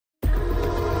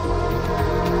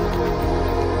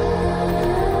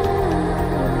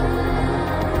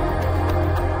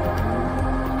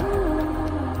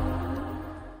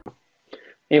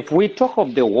If we talk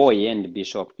of the war end,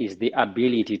 Bishop, is the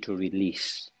ability to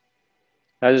release.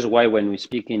 That is why when we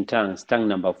speak in tongues, tongue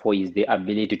number 4 is the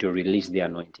ability to release the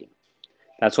anointing.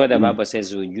 That's why the Bible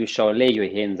says, you shall lay your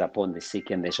hands upon the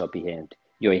sick and they shall be healed.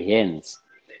 Your hands,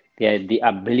 they are the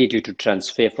ability to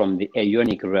transfer from the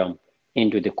ionic realm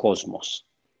into the cosmos.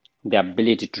 The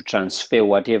ability to transfer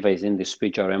whatever is in the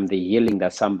spiritual realm, the healing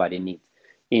that somebody needs,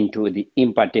 into the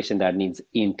impartation that needs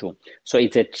into. So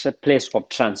it's a place of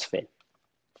transfer.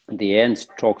 The hands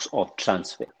talks of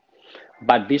transfer.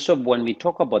 But Bishop, when we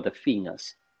talk about the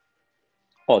fingers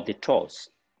or the toes,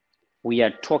 we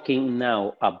are talking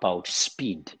now about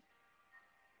speed.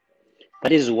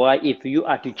 That is why if you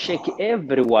are to check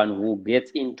everyone who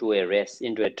gets into a race,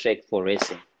 into a track for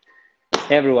racing,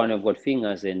 everyone have got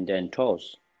fingers and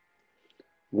toes.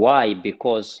 Why?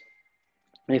 Because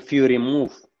if you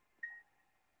remove,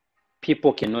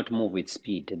 people cannot move with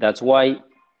speed. That's why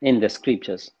in the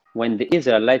scriptures, when the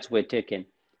Israelites were taken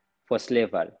for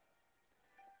slavery,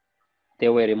 they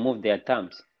were removed their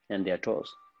thumbs and their toes.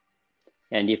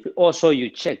 And if also you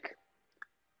check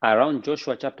around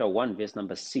Joshua chapter 1, verse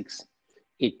number 6,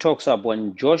 it talks about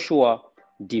when Joshua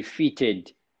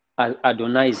defeated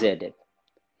Adonizedek,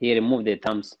 he removed the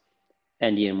thumbs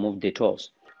and he removed the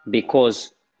toes.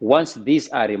 Because once these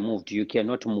are removed, you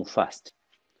cannot move fast.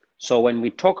 So when we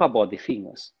talk about the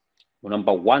fingers,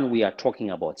 number 1, we are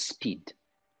talking about speed.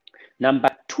 Number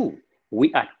 2,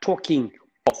 we are talking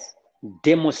of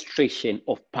demonstration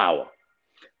of power.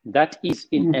 That is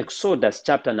in Exodus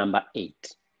chapter number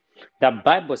 8. The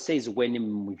Bible says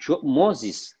when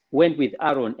Moses went with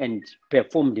Aaron and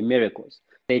performed miracles,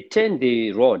 they turned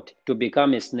the rod to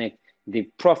become a snake. The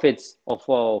prophets of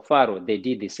Pharaoh, they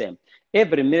did the same.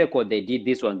 Every miracle they did,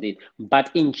 this one did.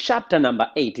 But in chapter number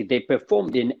 8, they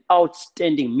performed an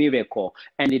outstanding miracle.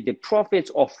 And the prophets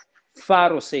of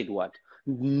Pharaoh said what?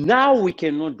 Now we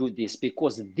cannot do this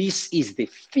because this is the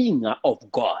finger of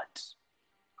God.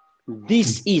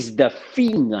 This is the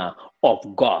finger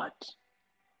of God.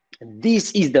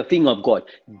 This is the finger of God.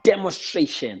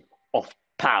 Demonstration of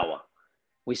power.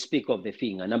 We speak of the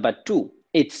finger. Number 2,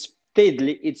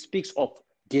 thirdly, it speaks of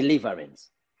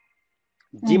deliverance.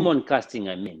 Demon casting,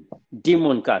 I mean.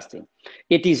 Demon casting.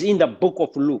 It is in the book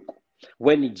of Luke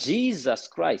when Jesus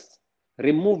Christ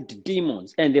removed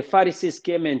demons and the Pharisees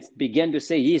came and began to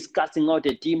say he is casting out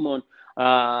a demon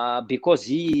because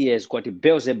he has got a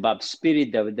Beelzebub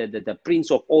spirit, the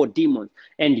prince of all demons.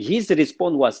 And his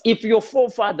response was, if your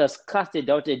forefathers casted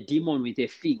out a demon with a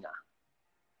finger,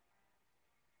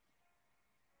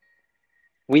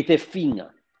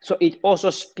 so it also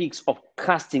speaks of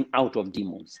casting out of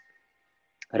demons,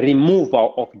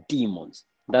 removal of demons.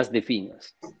 That's the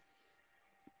fingers.